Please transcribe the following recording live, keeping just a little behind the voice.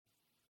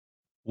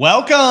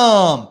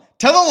Welcome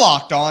to the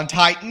Locked On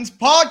Titans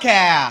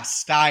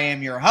podcast. I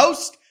am your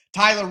host,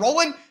 Tyler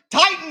Rowland.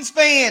 Titans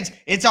fans,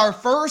 it's our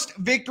first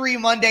Victory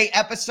Monday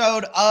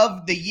episode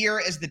of the year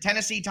as the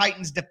Tennessee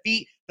Titans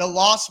defeat the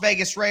Las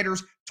Vegas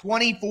Raiders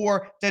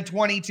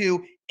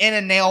 24-22 in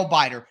a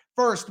nail-biter.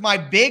 First, my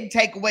big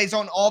takeaways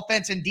on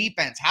offense and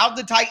defense. How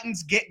did the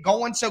Titans get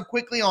going so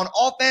quickly on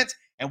offense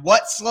and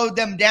what slowed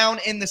them down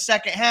in the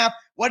second half?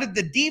 What did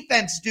the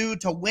defense do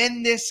to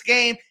win this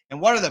game? And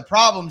what are the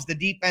problems the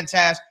defense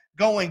has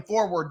going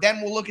forward?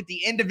 Then we'll look at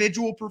the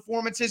individual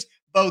performances,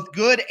 both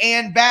good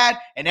and bad,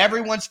 and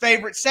everyone's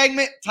favorite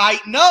segment,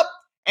 Tighten Up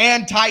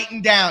and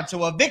Tighten Down.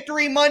 So a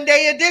Victory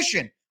Monday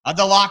edition of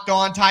the Locked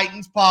On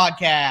Titans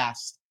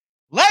podcast.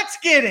 Let's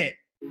get it.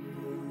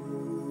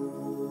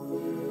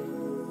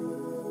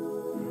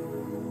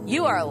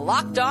 You are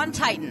Locked On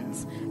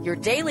Titans, your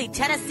daily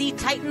Tennessee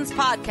Titans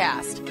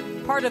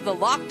podcast, part of the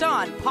Locked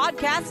On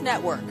Podcast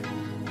Network,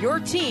 your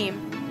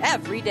team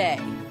every day.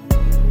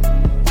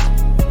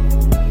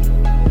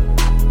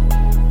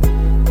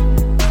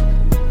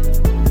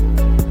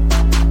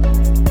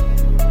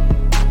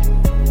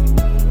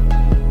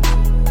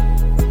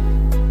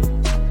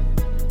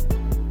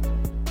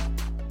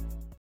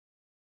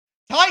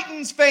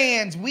 Titans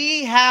fans,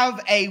 we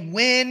have a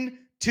win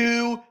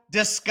to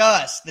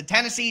discuss. The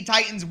Tennessee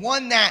Titans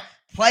won that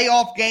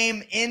playoff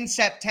game in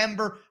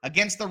September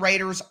against the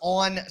Raiders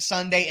on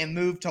Sunday and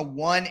moved to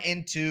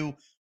 1-2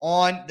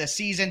 on the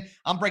season.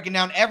 I'm breaking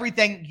down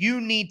everything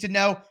you need to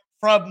know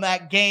from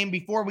that game.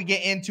 Before we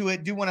get into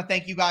it, do want to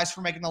thank you guys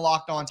for making the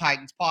Locked On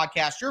Titans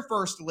podcast your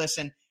first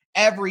listen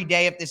every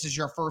day. If this is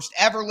your first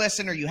ever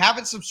listen or you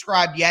haven't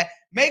subscribed yet,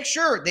 make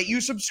sure that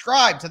you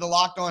subscribe to the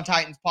Locked On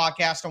Titans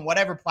podcast on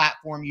whatever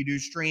platform you do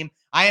stream.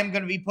 I am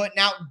going to be putting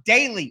out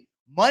daily,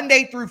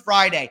 Monday through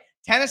Friday,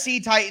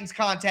 Tennessee Titans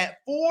content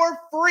for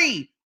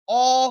free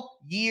all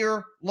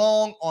year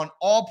long on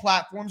all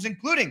platforms,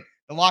 including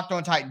the Locked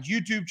On Titans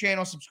YouTube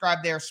channel. Subscribe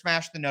there,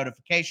 smash the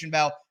notification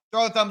bell,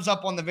 throw a thumbs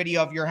up on the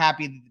video if you're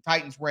happy that the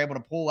Titans were able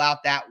to pull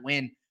out that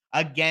win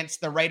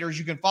against the Raiders.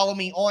 You can follow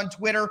me on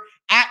Twitter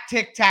at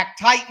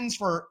TicTacTitans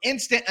for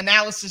instant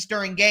analysis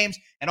during games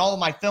and all of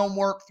my film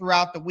work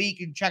throughout the week.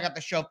 You can check out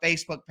the show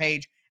Facebook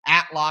page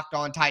at Locked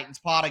On Titans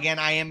Pod. Again,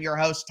 I am your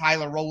host,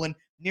 Tyler Rowland.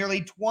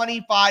 Nearly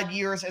 25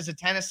 years as a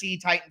Tennessee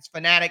Titans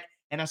fanatic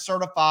and a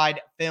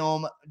certified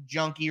film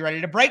junkie. Ready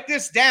to break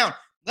this down?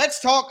 Let's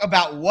talk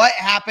about what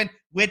happened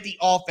with the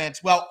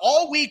offense. Well,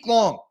 all week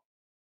long,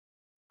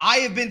 I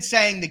have been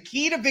saying the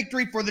key to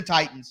victory for the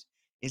Titans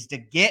is to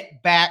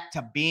get back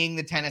to being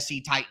the Tennessee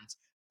Titans.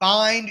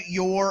 Find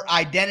your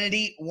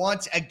identity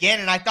once again.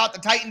 And I thought the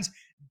Titans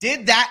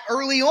did that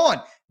early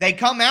on. They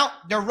come out,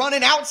 they're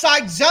running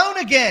outside zone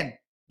again.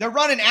 They're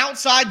running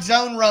outside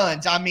zone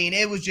runs. I mean,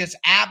 it was just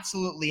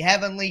absolutely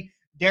heavenly.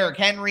 Derrick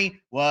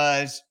Henry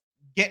was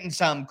getting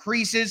some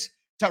creases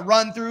to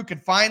run through,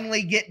 could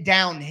finally get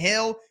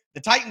downhill.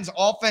 The Titans'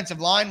 offensive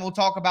line, we'll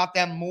talk about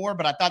them more,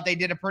 but I thought they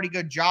did a pretty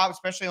good job,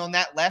 especially on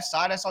that left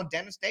side. I saw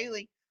Dennis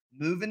Daly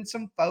moving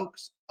some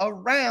folks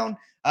around.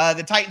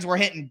 The Titans were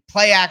hitting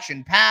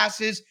play-action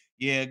passes.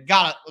 You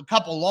got a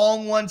couple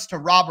long ones to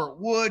Robert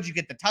Woods. You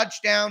get the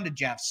touchdown to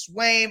Jeff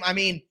Swaim. I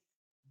mean,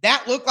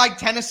 that looked like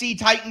Tennessee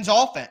Titans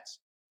offense.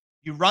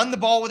 You run the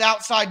ball with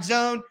outside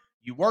zone.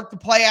 You work the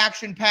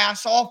play-action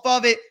pass off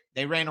of it.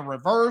 They ran a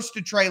reverse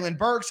to Treylon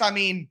Burks. I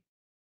mean,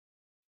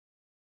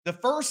 the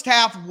first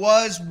half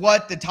was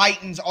what the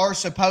Titans are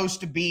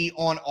supposed to be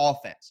on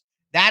offense.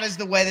 That is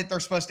the way that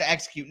they're supposed to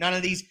execute. None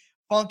of these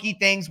funky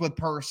things with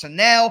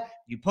personnel.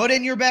 You put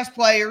in your best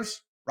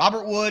players,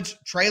 Robert Woods,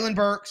 Treylon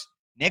Burks,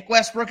 Nick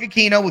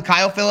Westbrook-Ikhine with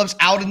Kyle Phillips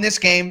out in this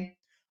game.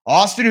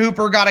 Austin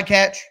Hooper got a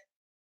catch.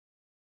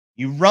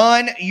 You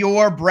run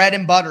your bread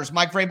and butters.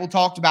 Mike Vrabel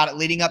talked about it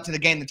leading up to the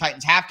game. The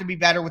Titans have to be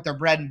better with their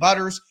bread and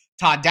butters.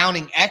 Todd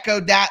Downing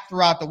echoed that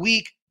throughout the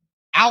week.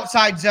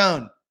 Outside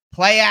zone,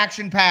 play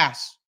action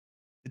pass.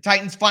 The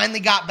Titans finally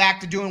got back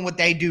to doing what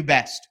they do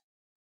best.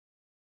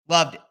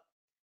 Loved it.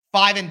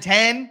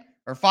 5-10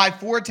 or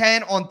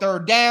 5-4-10 on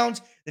third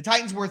downs. The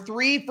Titans were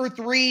 3 for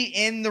 3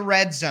 in the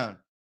red zone.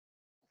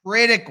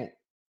 Critical.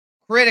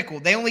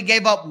 They only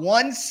gave up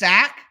one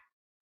sack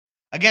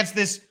against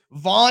this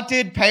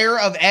vaunted pair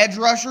of edge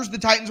rushers the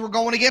Titans were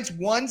going against.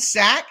 One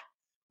sack,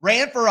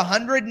 ran for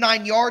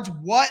 109 yards.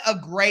 What a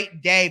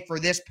great day for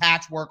this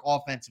patchwork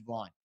offensive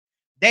line.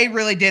 They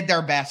really did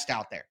their best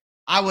out there.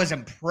 I was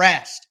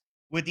impressed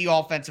with the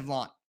offensive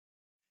line.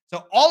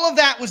 So all of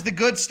that was the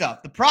good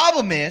stuff. The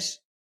problem is,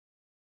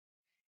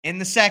 in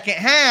the second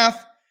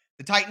half,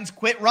 the Titans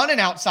quit running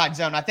outside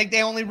zone. I think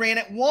they only ran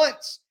it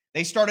once.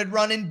 They started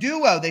running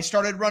duo. They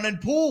started running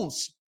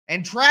pulls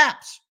and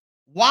traps.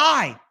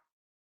 Why?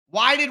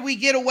 Why did we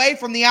get away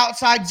from the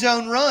outside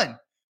zone run?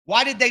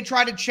 Why did they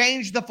try to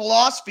change the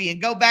philosophy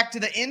and go back to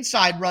the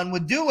inside run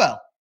with duo?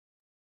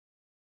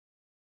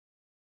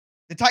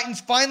 The Titans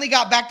finally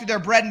got back to their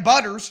bread and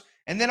butters,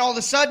 and then all of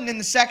a sudden in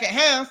the second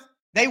half,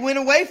 they went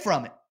away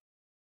from it.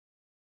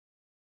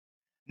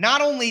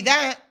 Not only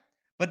that,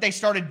 but they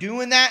started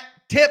doing that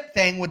tip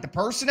thing with the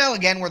personnel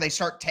again, where they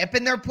start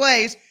tipping their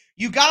plays.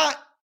 You got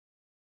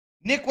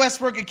Nick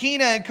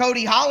Westbrook-Akina and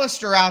Cody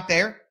Hollister out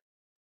there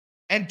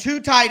and 2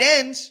 tight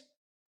ends.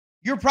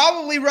 You're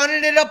probably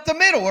running it up the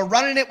middle or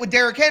running it with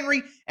Derrick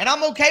Henry, and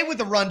I'm okay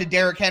with a run to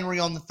Derrick Henry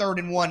on the 3rd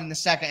and 1 in the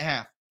second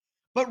half.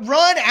 But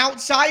run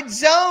outside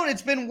zone.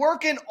 It's been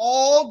working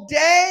all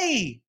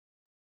day.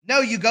 No,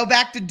 you go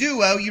back to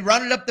duo, you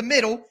run it up the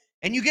middle,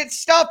 and you get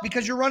stuffed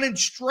because you're running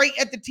straight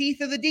at the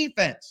teeth of the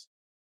defense.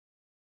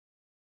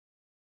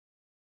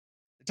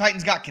 The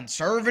Titans got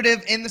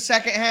conservative in the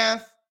second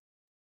half.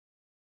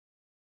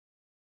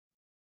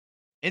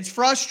 It's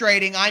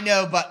frustrating, I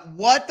know, but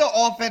what the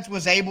offense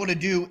was able to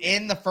do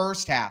in the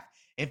first half,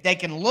 if they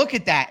can look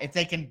at that, if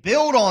they can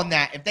build on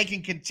that, if they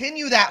can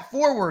continue that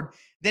forward,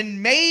 then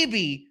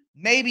maybe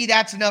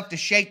that's enough to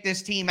shake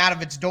this team out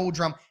of its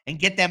doldrum and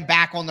get them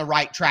back on the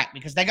right track,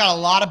 because they got a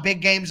lot of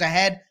big games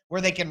ahead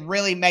where they can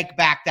really make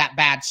back that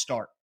bad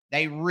start.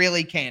 They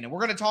really can. And we're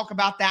going to talk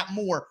about that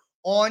more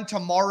on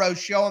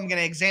tomorrow's show. I'm going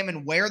to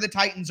examine where the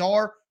Titans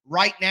are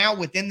right now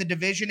within the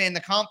division and the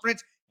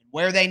conference and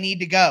where they need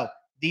to go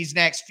these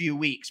next few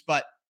weeks.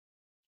 But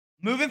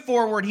moving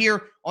forward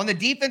here on the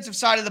defensive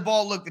side of the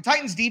ball, look, the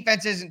Titans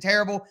defense isn't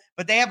terrible,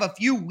 but they have a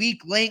few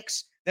weak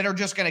links that are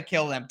just going to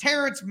kill them.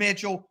 Terrence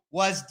Mitchell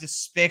was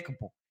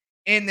despicable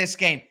in this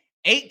game.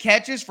 8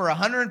 catches for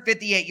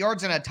 158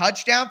 yards and a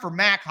touchdown for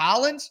Mack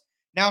Hollins.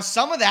 Now,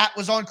 some of that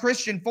was on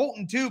Christian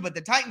Fulton too, but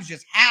the Titans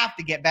just have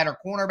to get better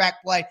cornerback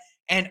play.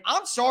 And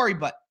I'm sorry,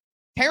 but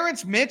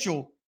Terrence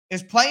Mitchell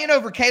is playing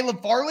over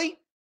Caleb Farley.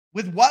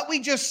 With what we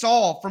just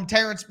saw from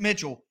Terrence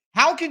Mitchell,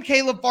 how can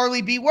Caleb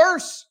Farley be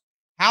worse?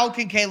 How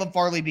can Caleb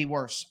Farley be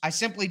worse? I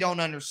simply don't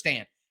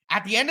understand.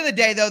 At the end of the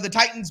day, though, the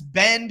Titans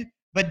bend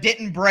but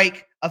didn't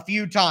break a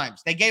few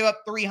times. They gave up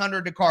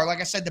 300 to Carr.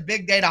 Like I said, the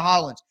big day to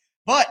Hollins.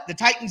 But the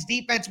Titans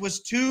defense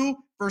was 4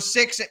 for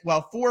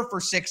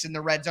 6 in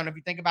the red zone, if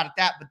you think about it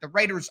that. But the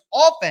Raiders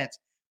offense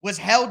was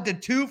held to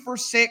 2 for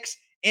 6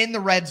 in the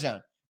red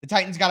zone. The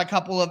Titans got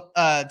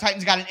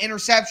Titans got an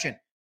interception.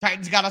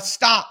 Titans got a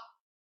stop.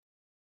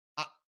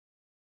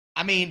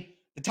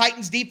 The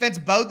Titans defense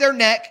bowed their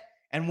neck,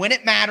 and when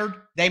it mattered,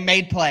 they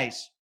made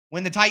plays.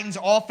 When the Titans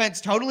offense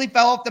totally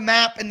fell off the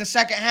map in the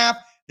second half,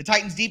 the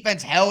Titans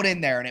defense held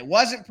in there, and it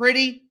wasn't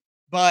pretty,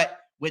 but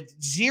with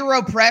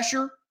zero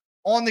pressure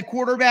on the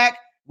quarterback,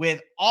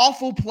 with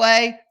awful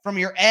play from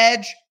your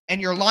edge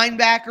and your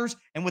linebackers,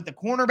 and with the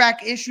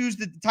cornerback issues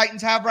that the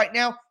Titans have right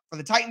now, for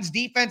the Titans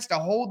defense to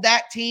hold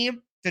that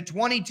team to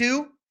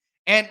 22.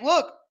 And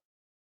look,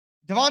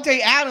 Davante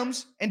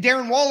Adams and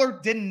Darren Waller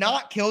did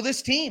not kill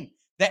this team.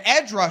 The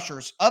edge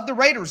rushers of the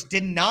Raiders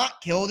did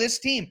not kill this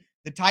team.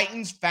 The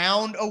Titans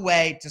found a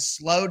way to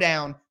slow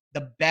down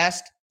the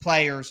best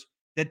players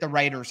that the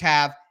Raiders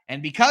have.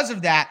 And because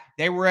of that,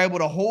 they were able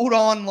to hold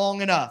on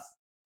long enough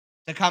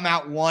to come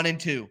out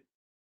 1-2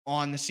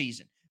 on the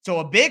season.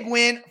 So a big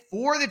win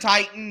for the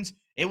Titans.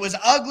 It was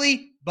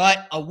ugly,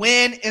 but a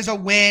win is a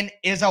win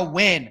is a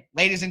win.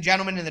 Ladies and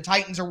gentlemen, and the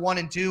Titans are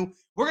 1-2.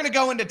 We're going to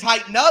go into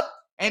Tighten Up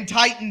and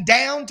Tighten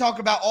Down, talk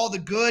about all the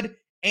good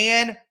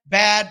and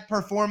bad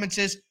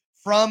performances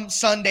from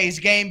Sunday's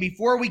game.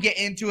 Before we get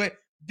into it,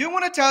 do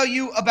want to tell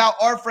you about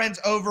our friends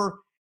over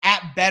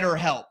at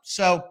BetterHelp.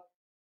 So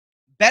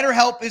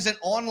BetterHelp is an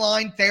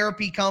online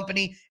therapy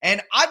company,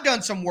 and I've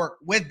done some work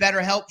with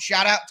BetterHelp.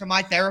 Shout out to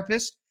my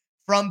therapist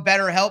from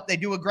BetterHelp. They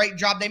do a great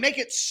job. They make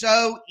it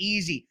so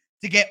easy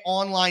to get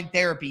online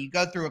therapy. You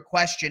go through a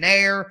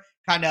questionnaire,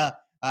 kind of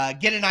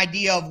get an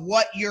idea of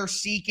what you're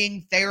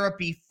seeking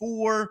therapy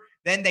for.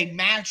 Then they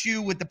match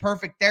you with the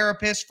perfect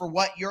therapist for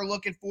what you're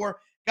looking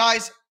for.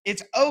 Guys,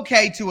 it's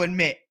okay to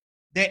admit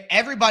that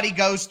everybody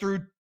goes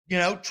through,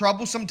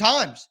 troublesome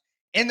times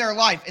in their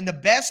life. And the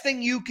best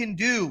thing you can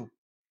do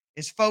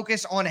is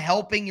focus on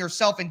helping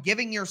yourself and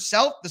giving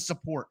yourself the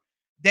support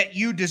that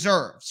you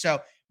deserve.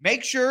 So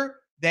make sure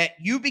that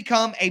you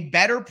become a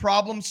better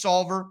problem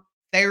solver.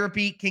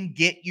 Therapy can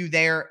get you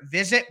there.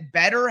 Visit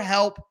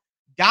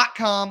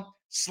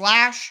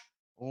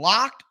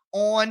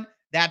BetterHelp.com/LockedOn.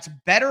 That's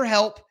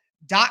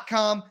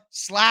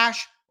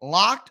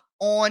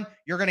BetterHelp.com/LockedOn.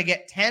 You're going to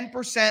get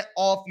 10%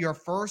 off your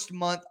first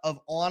month of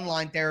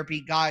online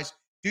therapy. Guys,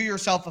 do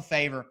yourself a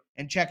favor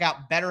and check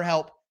out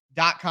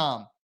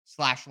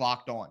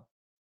BetterHelp.com/LockedOn.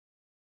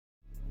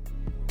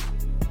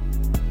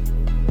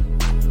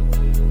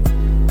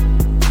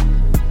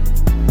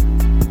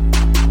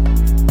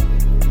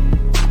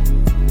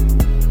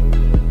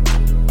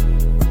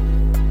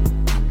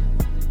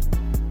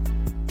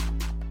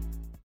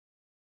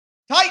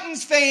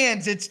 Titans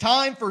fans, it's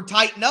time for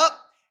Tighten Up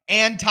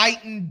and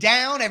Tighten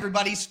Down,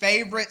 everybody's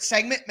favorite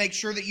segment. Make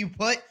sure that you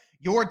put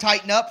your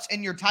Tighten Ups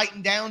and your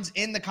Tighten Downs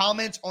in the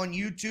comments on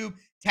YouTube.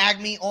 Tag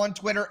me on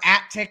Twitter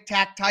at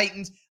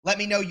TicTacTitans. Let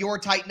me know your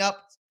Tighten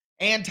Ups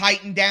and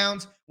Tighten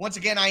Downs. Once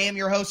again, I am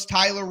your host,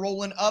 Tyler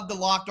Rowland of the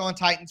Locked On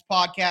Titans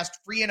podcast,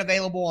 free and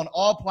available on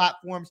all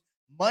platforms,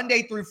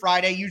 Monday through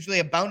Friday, usually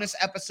a bonus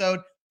episode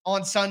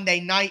on Sunday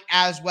night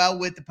as well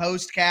with the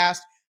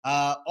postcast.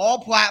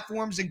 All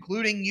platforms,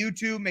 including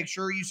YouTube. Make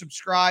sure you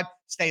subscribe.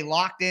 Stay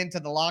locked into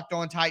the Locked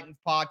On Titans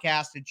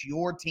podcast. It's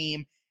your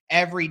team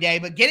every day.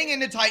 But getting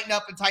into Tighten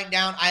Up and Tighten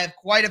Down, I have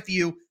quite a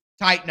few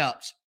Tighten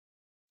Ups.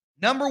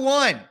 Number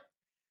one,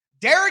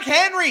 Derrick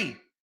Henry.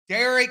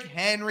 Derrick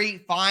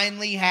Henry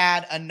finally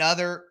had a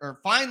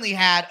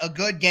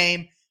good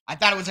game. I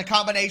thought it was a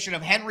combination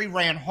of Henry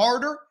ran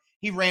harder.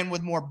 He ran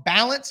with more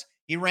balance.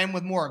 He ran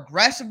with more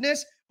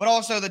aggressiveness, but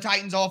also the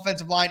Titans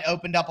offensive line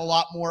opened up a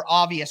lot more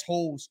obvious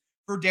holes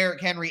for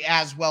Derrick Henry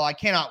as well. I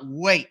cannot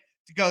wait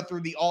to go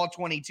through the all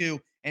 22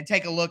 and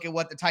take a look at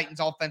what the Titans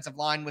offensive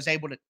line was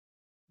able to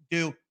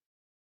do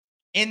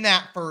in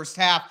that first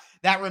half.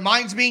 That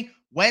reminds me,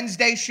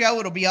 Wednesday show,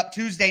 it'll be up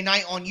Tuesday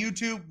night on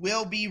YouTube,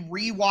 will be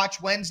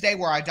Rewatch Wednesday,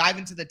 where I dive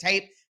into the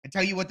tape and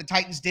tell you what the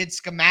Titans did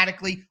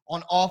schematically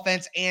on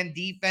offense and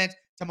defense.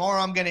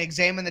 Tomorrow, I'm going to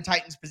examine the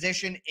Titans'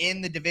 position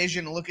in the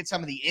division and look at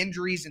some of the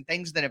injuries and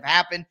things that have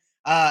happened.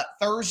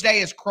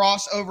 Thursday is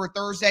Crossover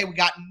Thursday. We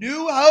got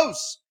new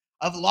hosts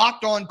of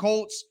Locked On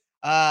Colts,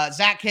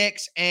 Zach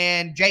Hicks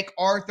and Jake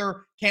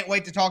Arthur. Can't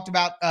wait to talk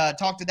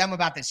to them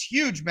about this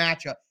huge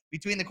matchup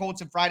between the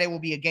Colts, and Friday will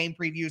be a game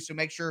preview, so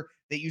make sure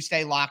that you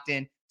stay locked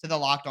in to the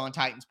Locked On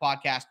Titans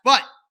podcast.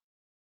 But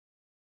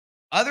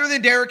other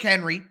than Derrick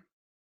Henry,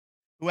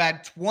 who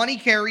had 20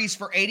 carries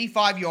for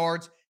 85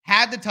 yards,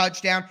 had the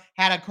touchdown,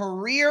 had a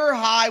career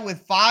high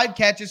with 5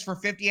 catches for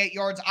 58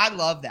 yards. I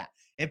love that.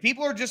 If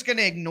people are just going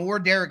to ignore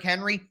Derrick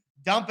Henry,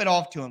 dump it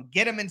off to him.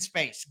 Get him in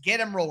space. Get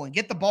him rolling.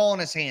 Get the ball in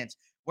his hands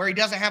where he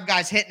doesn't have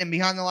guys hitting him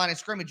behind the line of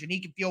scrimmage and he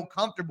can feel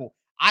comfortable.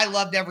 I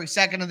loved every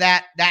second of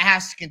that. That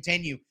has to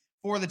continue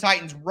for the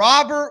Titans.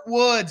 Robert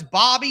Woods,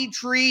 Bobby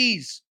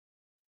Trees,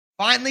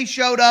 finally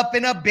showed up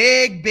in a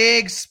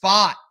big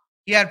spot.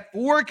 He had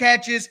 4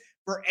 catches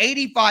for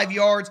 85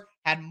 yards,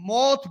 had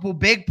multiple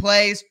big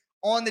plays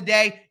on the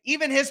day.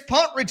 Even his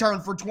punt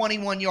return for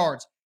 21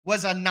 yards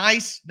was a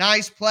nice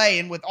play.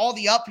 And with all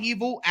the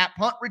upheaval at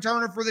punt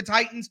returner for the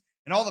Titans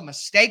and all the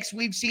mistakes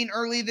we've seen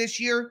early this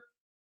year,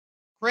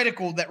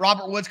 critical that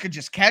Robert Woods could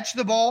just catch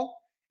the ball,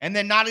 and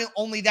then not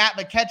only that,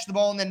 but catch the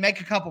ball and then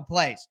make a couple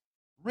plays.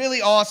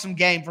 Really awesome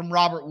game from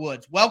Robert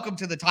Woods. Welcome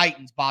to the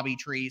Titans, Bobby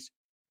Trees.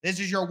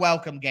 This is your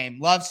welcome game.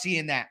 Love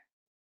seeing that.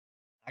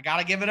 I got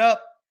to give it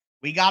up.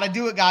 We got to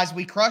do it, guys.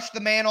 We crush the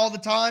man all the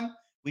time.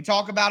 We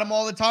talk about him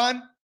all the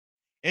time.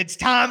 It's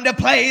time to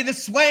play the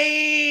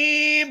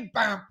Swaim.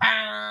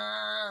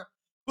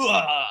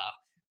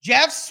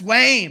 Jeff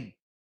Swaim.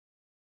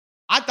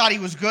 I thought he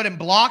was good in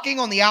blocking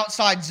on the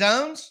outside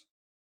zones.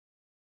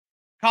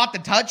 Caught the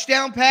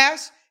touchdown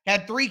pass.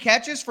 Had 3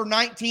 catches for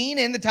 19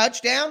 in the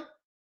touchdown.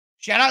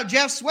 Shout out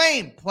Jeff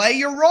Swaim. Play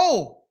your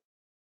role.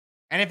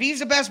 And if he's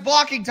the best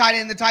blocking tight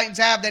end the Titans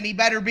have, then he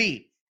better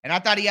be. And I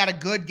thought he had a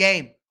good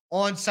game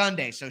on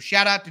Sunday. So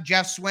shout out to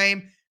Jeff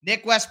Swaim.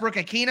 Nick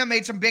Westbrook-Ikhine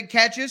made some big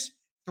catches.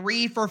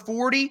 3 for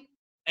 40.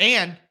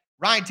 And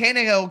Ryan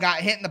Tannehill got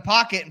hit in the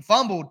pocket and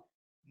fumbled.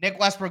 Nick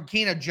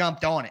Westbrook-Ikhine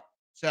jumped on it.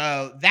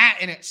 So that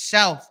in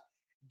itself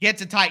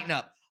gets a Tighten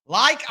Up.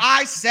 Like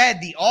I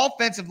said, the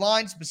offensive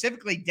line,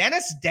 specifically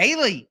Dennis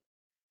Daly.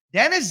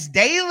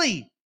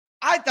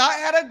 I thought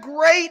had a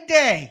great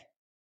day.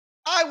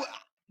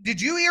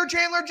 Did you hear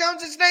Chandler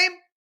Jones's name?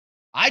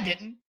 I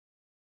didn't.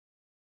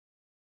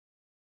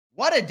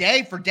 What a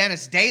day for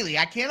Dennis Daly.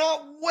 I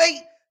cannot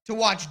wait to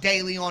watch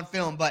Daly on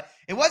film, but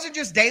it wasn't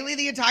just Daly,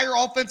 the entire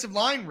offensive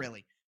line,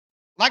 really.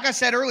 Like I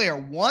said earlier,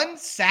 1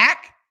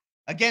 sack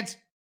against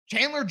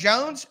Chandler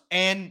Jones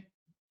and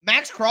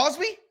Max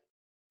Crosby.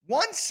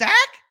 1 sack?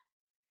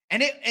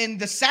 And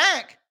the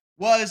sack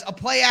was a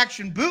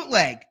play-action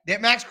bootleg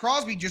that Max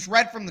Crosby just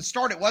read from the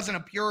start. It wasn't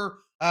a pure,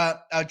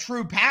 a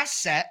true pass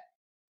set.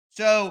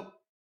 So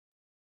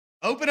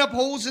open up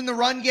holes in the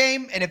run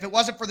game, and if it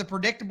wasn't for the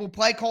predictable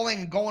play calling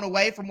and going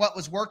away from what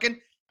was working,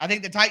 I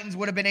think the Titans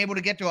would have been able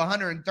to get to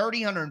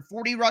 130,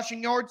 140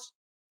 rushing yards.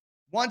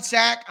 1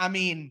 sack. I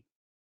mean,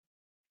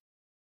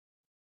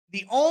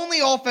 the only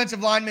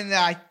offensive lineman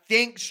that I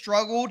think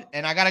struggled,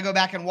 and I got to go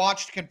back and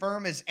watch to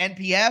confirm, is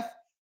NPF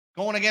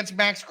going against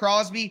Max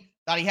Crosby.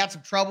 Thought he had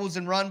some troubles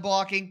in run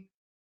blocking.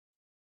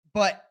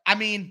 But, I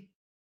mean,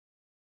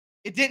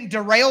 it didn't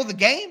derail the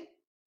game.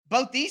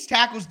 Both these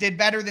tackles did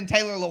better than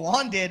Taylor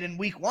Lewan did in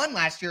week 1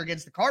 last year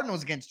against the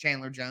Cardinals against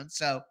Chandler Jones.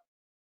 So,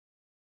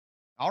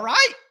 all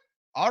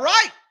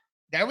right.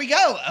 There we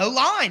go.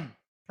 O-line.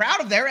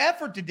 Proud of their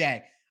effort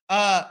today.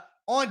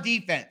 On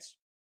defense,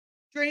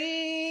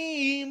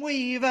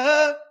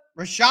 Dreamweaver.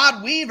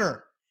 Rashad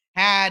Weaver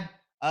had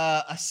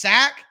a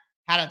sack,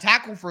 had a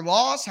tackle for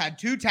loss, had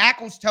 2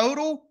 tackles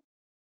total.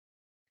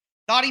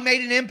 Thought he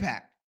made an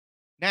impact.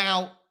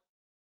 Now,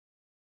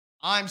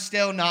 I'm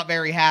still not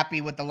very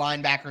happy with the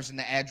linebackers and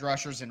the edge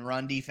rushers and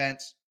run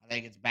defense. I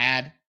think it's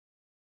bad.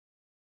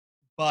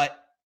 But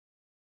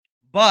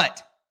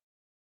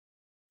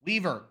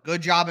Weaver,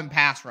 good job in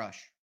pass rush.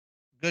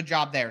 Good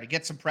job there to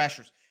get some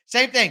pressures.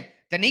 Same thing.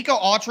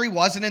 Danico Autry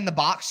wasn't in the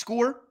box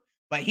score,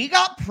 but he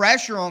got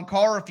pressure on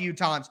Carr a few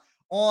times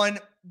on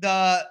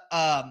the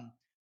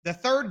The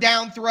third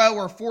down throw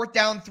or fourth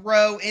down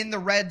throw in the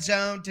red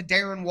zone to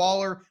Darren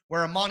Waller,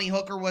 where Amani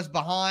Hooker was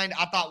behind.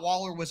 I thought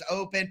Waller was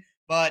open,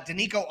 but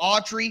Danico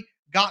Autry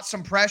got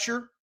some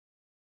pressure.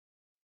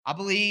 I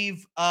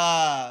believe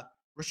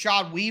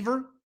Rashad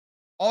Weaver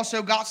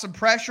also got some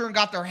pressure and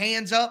got their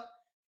hands up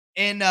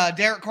in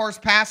Derek Carr's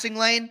passing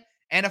lane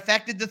and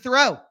affected the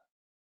throw.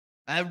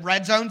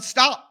 Red zone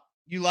stop.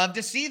 You love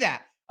to see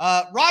that.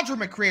 Roger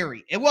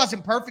McCreary, it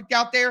wasn't perfect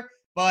out there,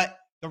 but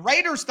the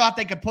Raiders thought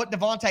they could put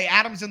Davante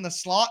Adams in the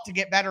slot to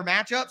get better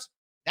matchups.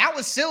 That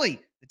was silly.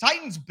 The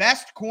Titans'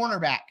 best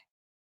cornerback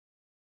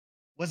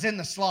was in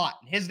the slot.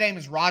 His name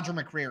is Roger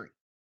McCreary.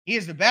 He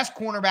is the best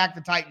cornerback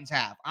the Titans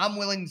have. I'm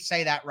willing to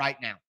say that right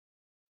now.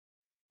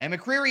 And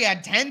McCreary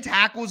had 10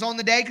 tackles on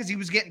the day because he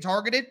was getting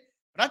targeted,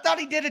 but I thought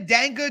he did a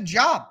dang good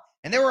job.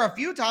 And there were a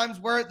few times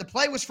where the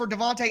play was for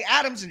Davante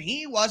Adams and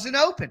he wasn't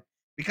open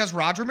because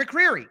Roger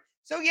McCreary.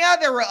 So, yeah,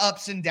 there were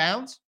ups and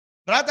downs,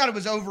 but I thought it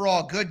was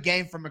overall a good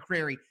game from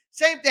McCreary.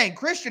 Same thing.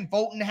 Christian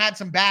Fulton had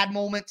some bad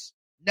moments.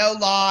 No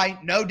lie,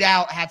 no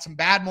doubt, had some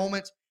bad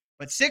moments.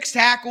 But 6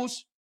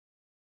 tackles,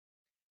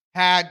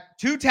 had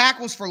 2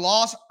 tackles for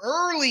loss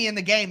early in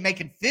the game,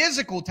 making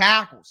physical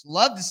tackles.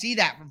 Love to see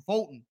that from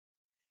Fulton.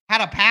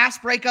 Had a pass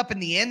breakup in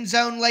the end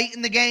zone late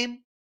in the game.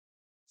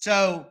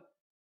 So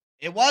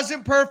it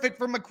wasn't perfect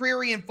for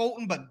McCreary and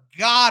Fulton, but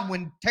God,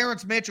 when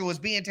Terrence Mitchell was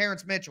being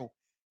Terrence Mitchell,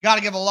 got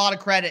to give a lot of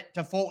credit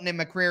to Fulton and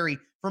McCreary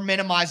for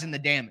minimizing the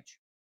damage.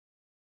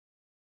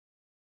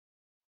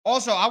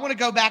 Also, I want to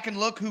go back and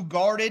look who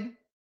guarded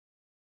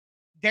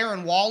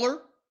Darren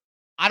Waller.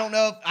 I don't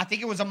know. I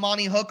think it was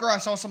Amani Hooker. I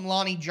saw some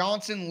Lonnie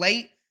Johnson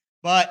late,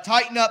 but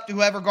tighten up to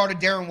whoever guarded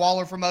Darren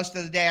Waller for most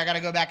of the day. I got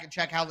to go back and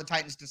check how the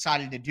Titans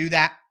decided to do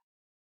that.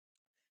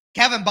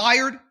 Kevin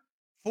Byard,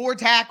 4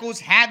 tackles,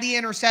 had the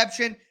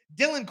interception.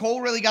 Dylan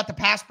Cole really got the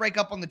pass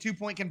breakup on the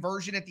 2-point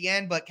conversion at the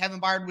end, but Kevin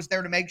Byard was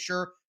there to make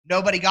sure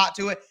nobody got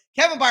to it.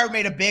 Kevin Byard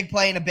made a big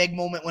play in a big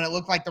moment when it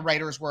looked like the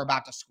Raiders were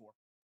about to score.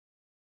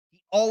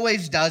 He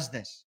always does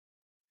this.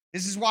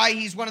 This is why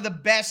he's one of the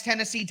best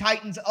Tennessee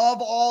Titans of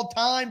all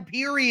time,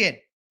 period.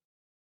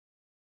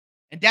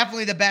 And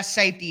definitely the best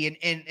safety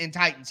in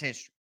Titans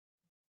history.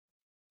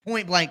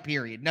 Point blank,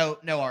 period. No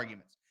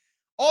arguments.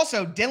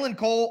 Also, Dylan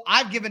Cole,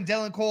 I've given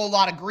Dylan Cole a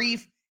lot of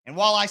grief. And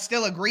while I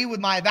still agree with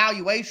my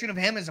evaluation of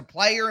him as a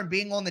player and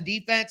being on the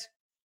defense,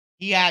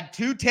 he had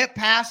 2 tip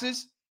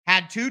passes,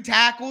 had 2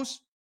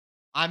 tackles.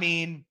 I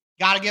mean,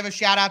 got to give a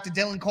shout out to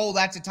Dylan Cole.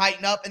 That's a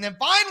tighten up. And then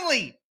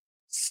finally,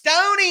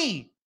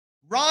 Stoney.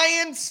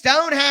 Ryan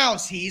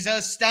Stonehouse, he's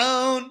a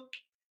stone.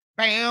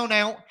 Bound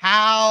out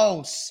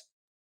house.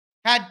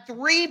 Had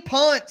 3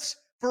 punts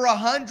for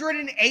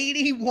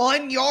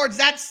 181 yards.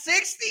 That's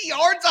 60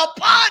 yards a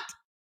punt.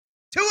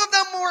 2 of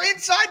them were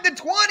inside the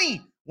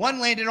 20. One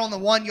landed on the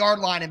 1-yard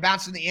line and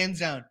bounced in the end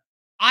zone.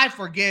 I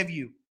forgive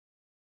you.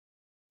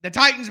 The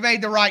Titans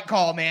made the right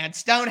call, man.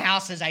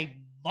 Stonehouse is a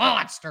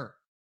monster.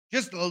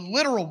 Just a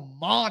literal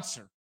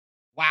monster.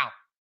 Wow.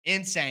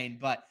 Insane.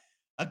 But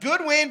a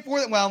good win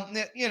for, well,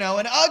 you know,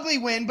 an ugly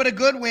win, but a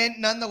good win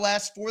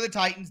nonetheless for the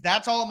Titans.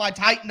 That's all of my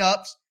Titan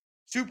ups.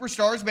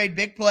 Superstars made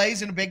big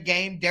plays in a big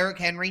game. Derrick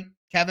Henry,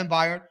 Kevin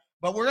Byard.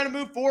 But we're going to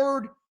move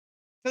forward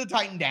to the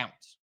Titan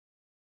downs.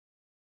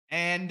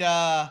 And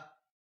I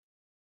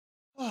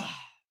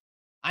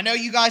know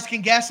you guys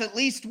can guess at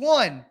least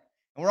one.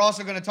 And we're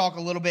also going to talk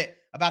a little bit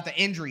about the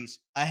injuries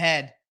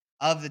ahead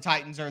of the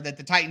Titans, or that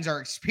the Titans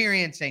are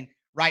experiencing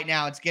right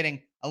now. It's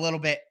getting a little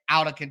bit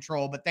out of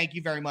control, but thank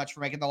you very much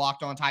for making the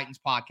Locked On Titans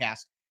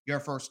podcast your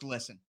first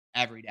listen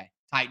every day.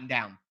 Titan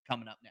Down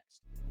coming up next.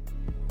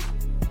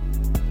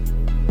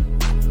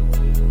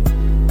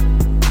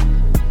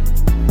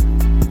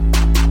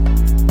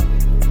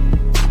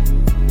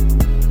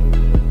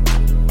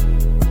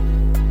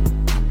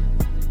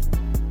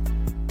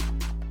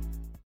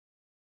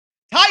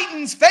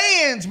 Titans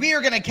fans, we are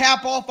going to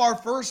cap off our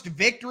first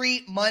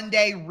Victory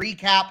Monday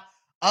recap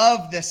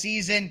of the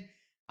season.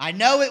 I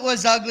know it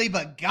was ugly,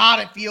 but God,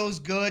 it feels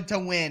good to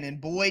win.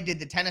 And boy, did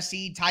the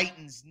Tennessee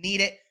Titans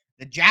need it.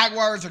 The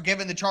Jaguars are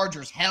giving the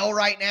Chargers hell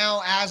right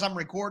now as I'm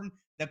recording.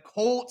 The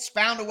Colts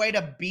found a way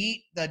to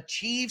beat the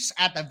Chiefs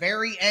at the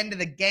very end of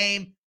the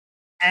game.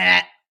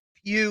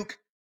 Puke.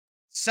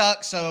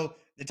 Sucks. So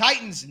the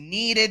Titans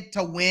needed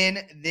to win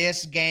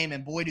this game.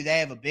 And boy, do they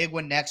have a big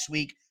one next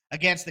week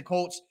against the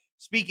Colts.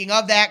 Speaking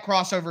of that,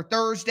 crossover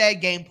Thursday,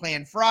 game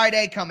plan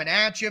Friday coming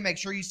at you. Make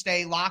sure you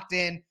stay locked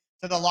in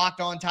to the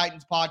Locked On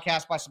Titans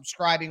podcast by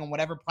subscribing on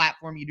whatever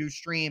platform you do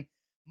stream.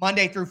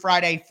 Monday through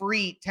Friday,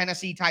 free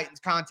Tennessee Titans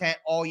content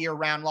all year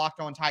round.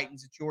 Locked On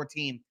Titans, it's your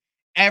team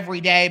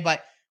every day.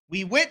 But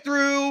we went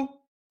through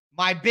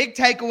my big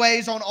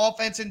takeaways on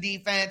offense and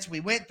defense. We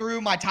went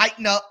through my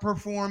Tighten Up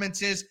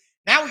performances.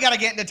 Now we got to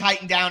get into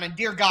Tighten Down. And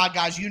dear God,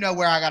 guys, you know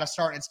where I got to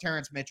start, and it's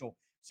Terrence Mitchell.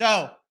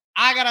 So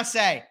I got to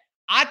say,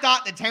 I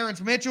thought that Terrence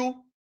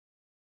Mitchell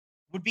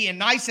would be a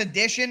nice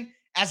addition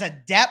as a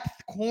depth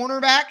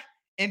cornerback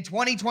in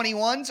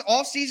 2021's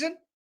offseason.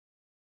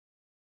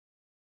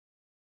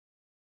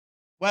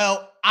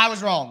 Well, I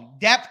was wrong.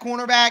 Depth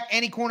cornerback,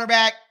 any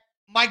cornerback,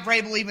 Mike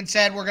Vrabel even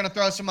said we're going to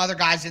throw some other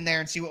guys in there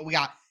and see what we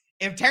got.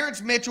 If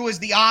Terrence Mitchell is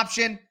the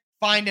option,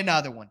 find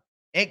another one.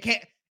 It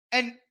can't.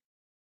 And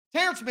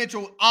Terrence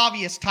Mitchell,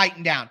 obvious,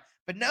 tighten down.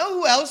 But know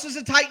who else is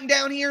a tighten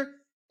down here?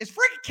 It's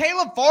freaking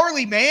Caleb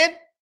Farley, man.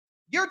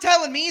 You're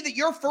telling me that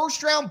your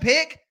first-round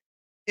pick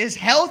is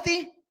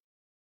healthy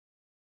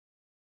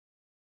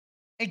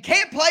and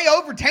can't play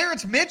over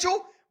Terrence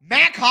Mitchell?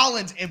 Mack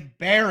Hollins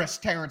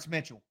embarrassed Terrence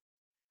Mitchell.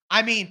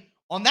 I mean,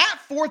 on that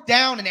 4th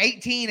down and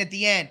 18 at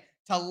the end,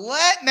 to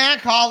let Mack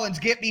Hollins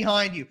get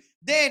behind you,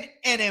 then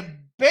an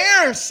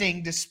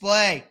embarrassing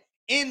display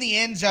in the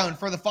end zone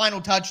for the final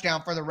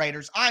touchdown for the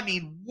Raiders. I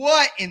mean,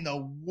 what in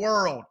the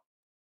world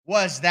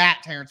was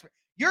that, Terrence?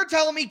 You're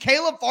telling me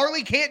Caleb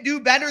Farley can't do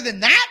better than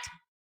that?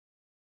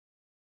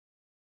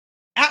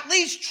 At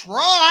least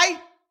try.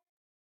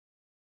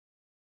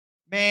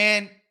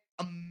 Man,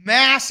 a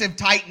massive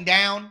tighten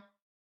down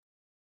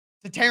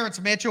to Terrence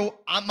Mitchell.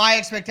 My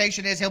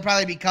expectation is he'll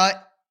probably be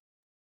cut.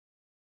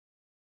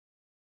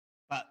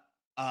 But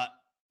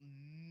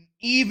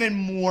even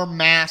more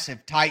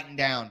massive tighten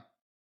down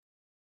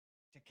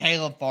to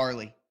Caleb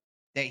Farley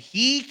that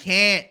he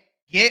can't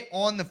get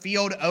on the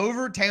field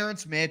over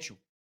Terrence Mitchell.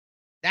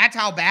 That's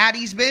how bad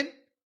he's been.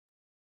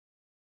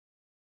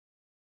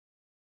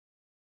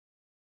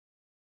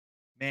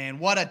 Man,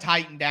 what a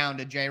tighten down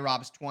to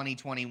J-Rob's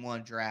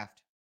 2021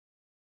 draft.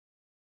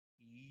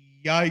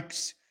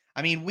 Yikes.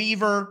 I mean,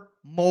 Weaver,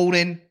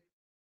 Molden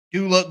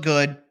do look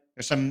good.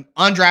 There's some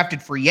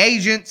undrafted free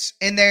agents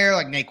in there,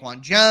 like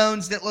Naquan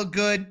Jones, that look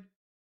good.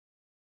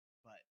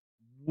 But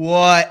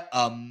what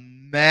a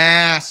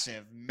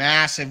massive,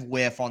 massive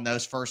whiff on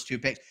those first 2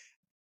 picks.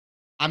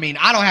 I mean,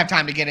 I don't have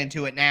time to get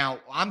into it now.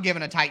 I'm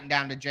giving a tighten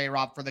down to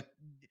J-Rob for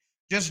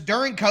just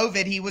during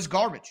COVID, he was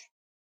garbage.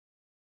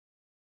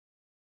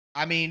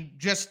 I mean,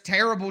 just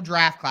terrible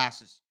draft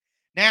classes.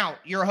 Now,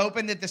 you're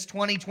hoping that this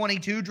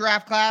 2022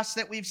 draft class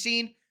that we've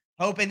seen,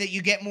 hoping that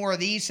you get more of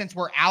these since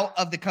we're out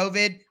of the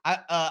COVID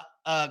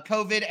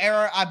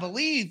era. I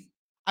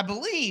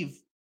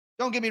believe.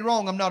 Don't get me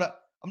wrong. I'm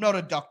not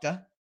a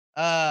doctor.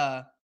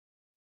 But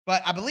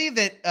I believe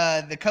that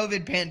the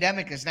COVID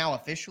pandemic is now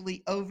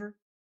officially over.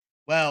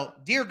 Well,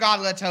 dear God,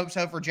 let's hope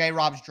so for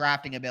J-Rob's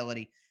drafting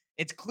ability.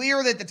 It's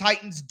clear that the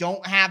Titans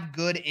don't have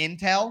good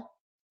intel.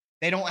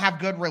 They don't have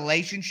good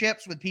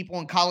relationships with people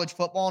in college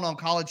football and on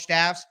college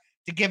staffs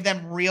to give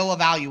them real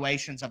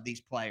evaluations of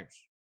these players.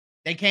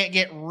 They can't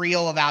get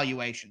real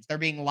evaluations. They're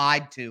being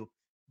lied to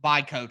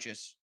by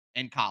coaches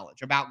in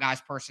college about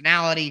guys'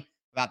 personality,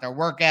 about their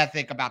work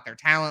ethic, about their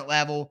talent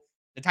level.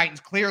 The Titans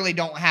clearly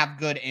don't have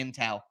good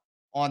intel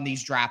on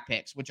these draft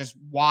picks, which is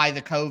why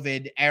the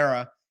COVID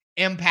era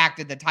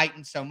impacted the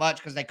Titans so much,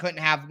 because they couldn't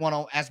have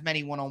as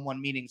many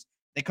one-on-one meetings.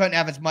 They couldn't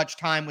have as much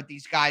time with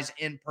these guys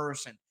in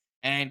person.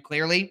 And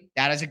clearly,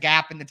 that is a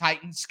gap in the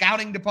Titans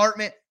scouting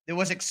department that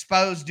was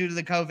exposed due to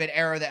the COVID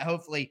era that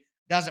hopefully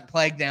doesn't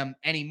plague them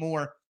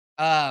anymore.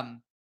 But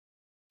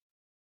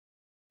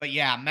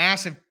yeah,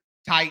 massive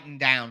Titan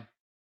down.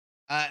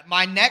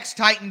 My next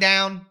Titan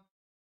down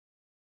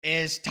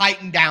is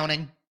Titan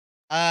Downing.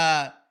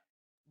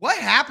 What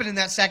happened in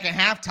that second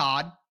half,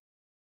 Todd?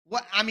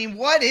 What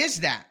is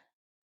that?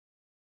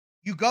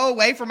 You go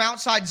away from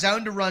outside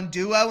zone to run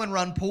duo and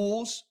run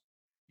pools.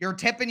 You're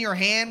tipping your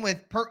hand with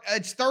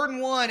it's 3rd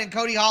and 1 and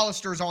Cody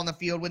Hollister's on the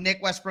field with Nick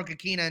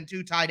Westbrook-Akina and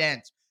 2 tight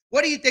ends.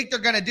 What do you think they're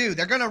going to do?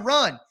 They're going to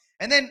run.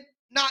 And then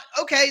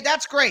okay,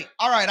 that's great.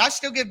 All right, I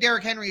still give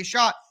Derrick Henry a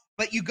shot.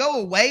 But you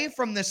go away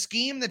from the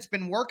scheme that's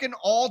been working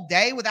all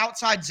day with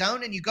outside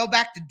zone and you go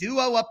back to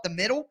duo up the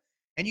middle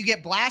and you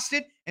get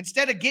blasted.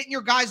 Instead of getting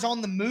your guys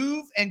on the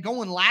move and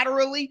going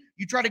laterally,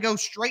 you try to go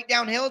straight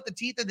downhill at the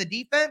teeth of the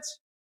defense.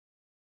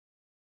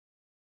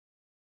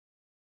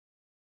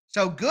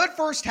 So good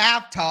first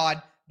half,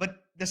 Todd,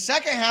 but the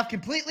second half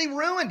completely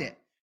ruined it.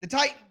 The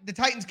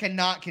Titans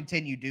cannot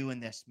continue doing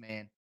this,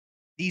 man.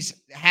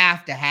 These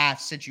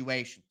half-to-half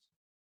situations.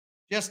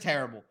 Just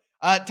terrible.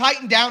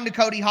 Titan down to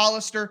Cody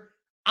Hollister.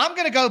 I'm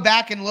going to go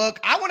back and look.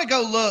 I want to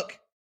go look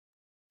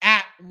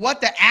at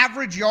what the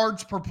average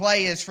yards per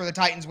play is for the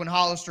Titans when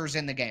Hollister's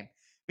in the game.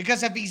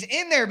 Because if he's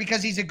in there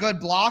because he's a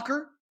good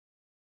blocker,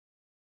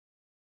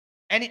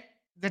 and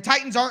the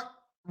Titans aren't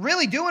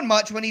really doing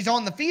much when he's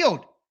on the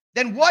field,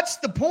 then what's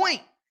the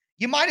point?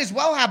 You might as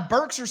well have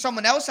Burks or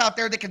someone else out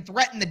there that can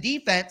threaten the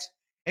defense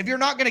if you're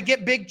not going to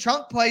get big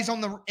chunk plays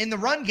in the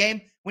run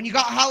game when you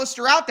got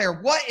Hollister out there.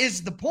 What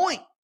is the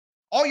point?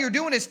 All you're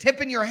doing is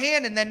tipping your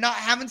hand and then not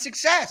having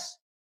success.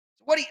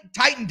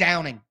 Titan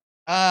downing.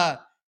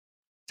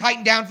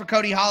 Titan down for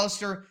Cody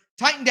Hollister.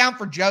 Titan down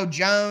for Joe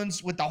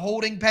Jones with the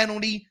holding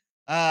penalty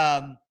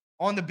on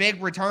the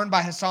big return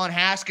by Hassan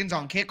Haskins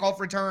on kickoff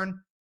return.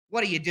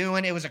 What are you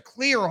doing? It was a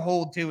clear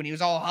hold, too, and he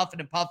was all huffing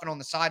and puffing on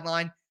the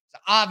sideline. It's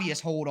an obvious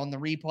hold on the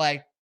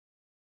replay.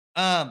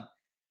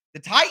 The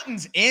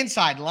Titans'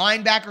 inside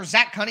linebacker,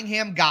 Zach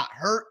Cunningham, got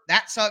hurt.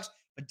 That sucks.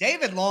 But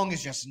David Long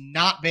has just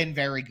not been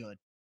very good.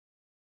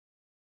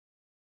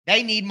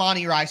 They need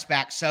Monty Rice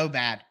back so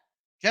bad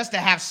just to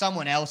have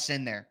someone else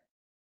in there.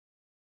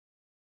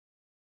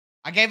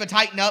 I gave a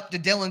tighten up to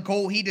Dylan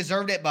Cole. He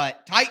deserved it,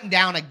 but tighten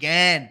down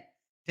again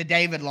to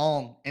David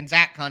Long and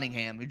Zach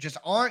Cunningham, who just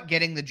aren't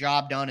getting the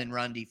job done in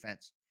run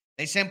defense.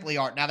 They simply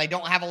aren't. Now, they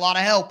don't have a lot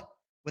of help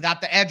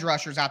without the edge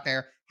rushers out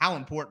there. How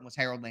important was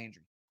Harold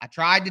Landry? I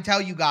tried to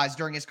tell you guys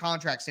during his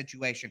contract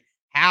situation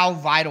how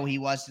vital he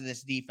was to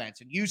this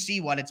defense, and you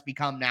see what it's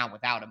become now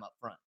without him up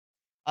front.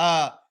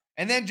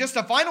 And then just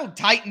a final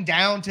tighten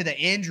down to the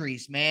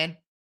injuries, man.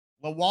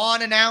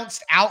 Lewan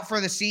announced out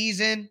for the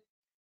season.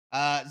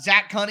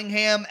 Zach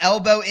Cunningham,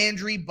 elbow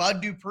injury.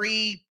 Bud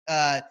Dupree,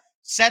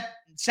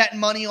 setting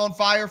money on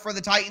fire for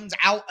the Titans,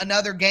 out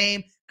another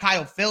game.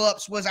 Kyle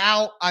Phillips was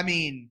out. I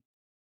mean,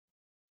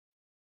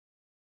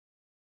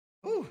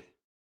 ooh,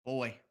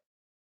 boy.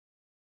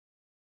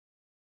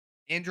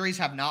 Injuries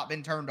have not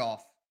been turned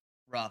off.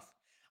 Rough.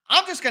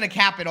 I'm just going to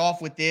cap it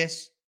off with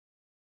this.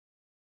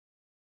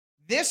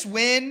 This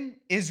win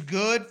is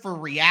good for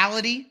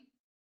reality.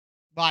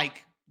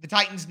 Like, the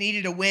Titans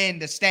needed a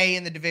win to stay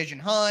in the division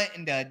hunt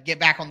and to get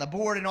back on the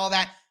board and all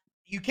that.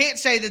 You can't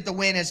say that the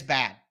win is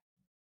bad.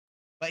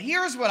 But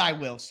here's what I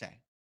will say.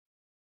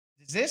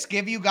 Does this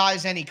give you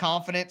guys any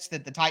confidence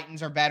that the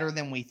Titans are better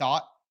than we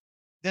thought?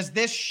 Does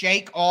this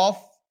shake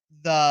off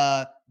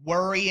the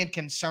worry and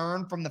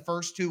concern from the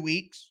first 2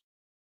 weeks?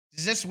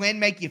 Does this win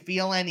make you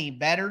feel any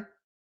better?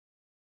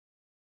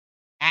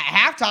 At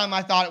halftime,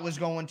 I thought it was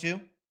going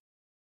to,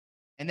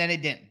 and then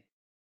it didn't.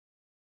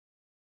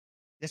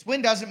 This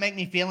win doesn't make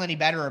me feel any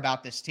better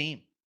about this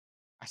team.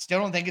 I still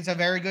don't think it's a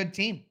very good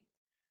team.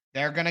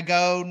 They're going to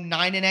go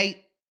 9-8,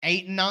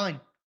 8-9,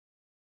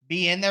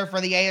 be in there for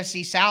the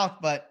AFC South,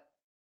 but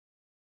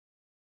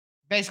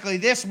basically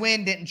this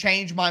win didn't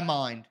change my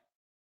mind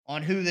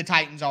on who the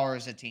Titans are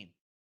as a team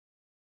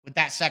with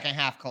that second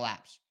half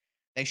collapse.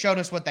 They showed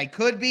us what they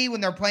could be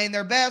when they're playing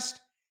their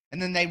best,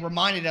 and then they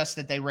reminded us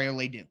that they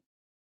rarely do.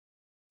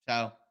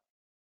 So,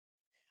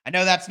 I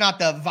know that's not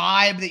the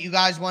vibe that you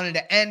guys wanted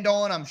to end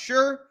on, I'm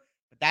sure,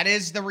 but that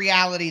is the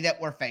reality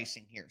that we're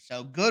facing here.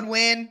 So, good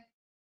win.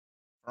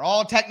 For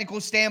all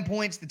technical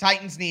standpoints, the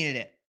Titans needed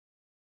it.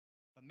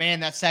 But man,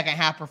 that second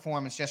half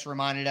performance just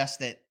reminded us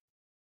that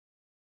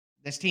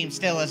this team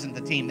still isn't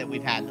the team that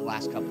we've had the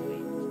last couple of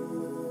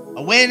weeks.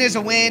 A win is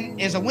a win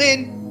is a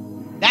win.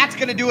 That's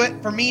going to do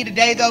it for me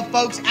today, though,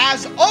 folks.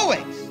 As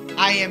always,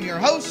 I am your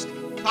host,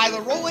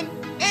 Tyler Rowland,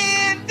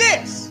 and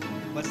this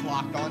was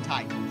Locked On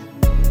Titans.